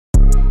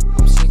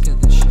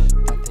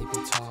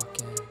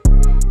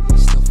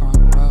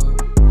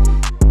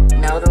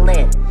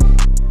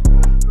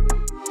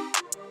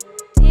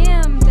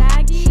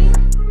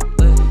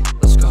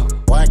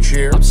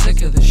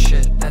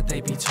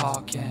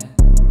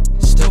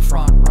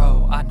front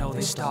row, I know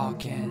they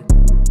stalking.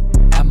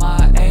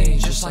 MIA,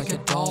 just like a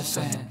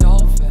dolphin.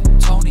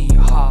 Tony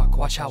Hawk,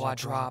 watch how I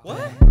drop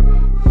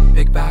it.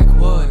 Big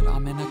backwood,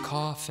 I'm in a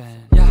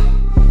coffin. Yeah,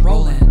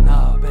 rolling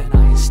up and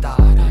I ain't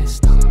stopping.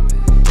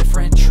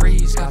 Different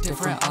trees got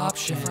different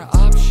options.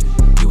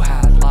 You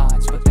had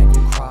lines, but then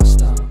you crossed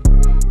them.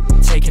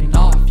 Taking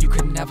off, you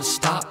could never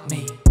stop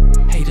me.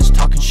 Haters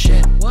talking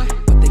shit, but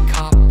they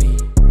copy.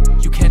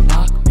 You can't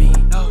knock me,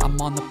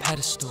 I'm on the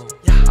pedestal.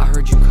 I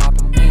heard you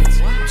copping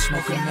mids, I'm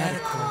smoking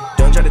medical.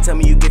 Don't try to tell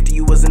me you gifted,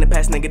 you was in the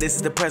past, nigga, this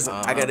is the present.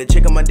 I got a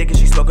chick on my dick and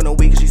she smoking no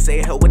weed cause she say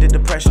it help with the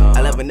depression.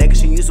 I love a nigga,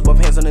 she used to both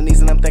hands on her knees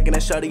and I'm thinking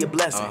that shawty a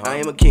blessing. I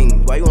am a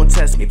king, why you won't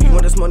test me? If you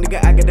want a small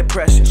nigga, I got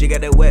depression. She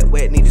got that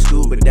wet, need to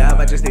scuba dive,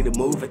 I just need to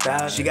move it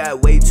out. She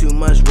got way too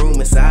much room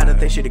inside, I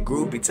think she the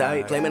groupie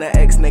type. Claiming her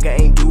ex nigga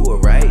ain't do her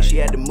right, she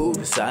had to move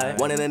aside.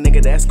 Wanting a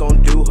nigga that's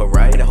gon' do her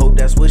right, I hope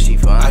that's what she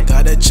find. I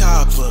got a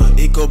chopper,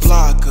 it go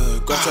blocker,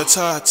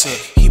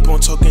 _𝗙𝗶𝗴𝗶. Keep on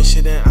talking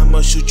shit and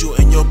I'ma shoot you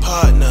and your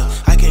partner.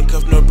 I can't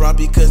cuff no bra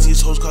because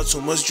these hoes cause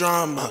too much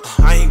drama.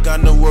 I ain't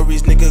got no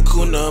worries, nigga,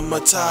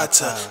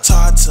 𝗃𝗀𝗃𝗀.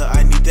 Tata,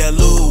 I need that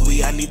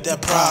Louis, I need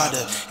that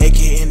Prada.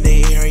 AK in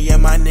the area,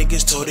 my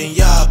niggas toting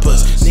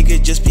𝗷𝗂s.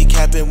 Niggas just be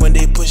capping when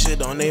they push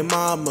it on they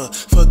mama.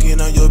 Fucking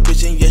on your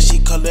bitch and yeah, she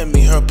calling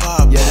me her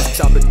papa. Yeah, this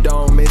chopper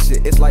don't miss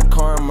it, it's like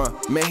karma.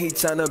 Man, he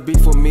tryna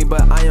beef with me,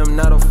 but I am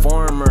not a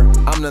farmer.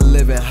 I'm the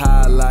living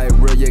highlight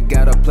reel, you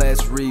gotta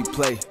plus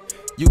replay.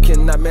 You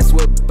cannot mess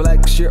with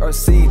Black Shit or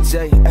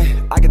CJ.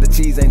 Ay, I get the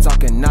cheese, ain't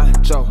talking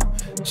nacho.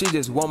 She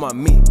just want my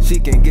meat, she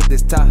can get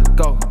this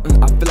taco.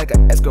 I feel like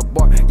an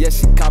𝗙𝗶𝗃𝗀𝗃, yeah,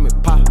 she call me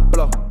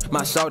Pablo.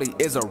 My shawty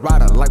is a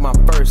rider, like my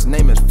first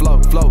name is Flo.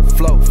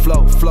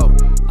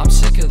 I'm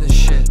sick of the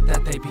shit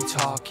that they be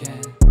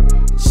talking.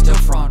 Still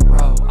front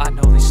row, I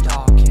know they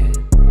stalking.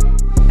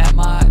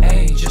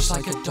 MIA, just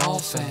like a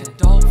dolphin.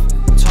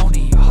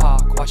 Tony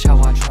Hawk, watch how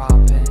I drop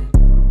it.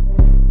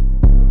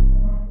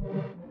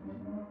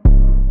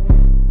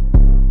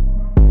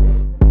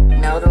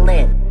 Know the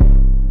lid.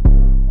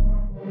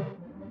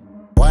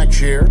 Black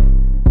Shear.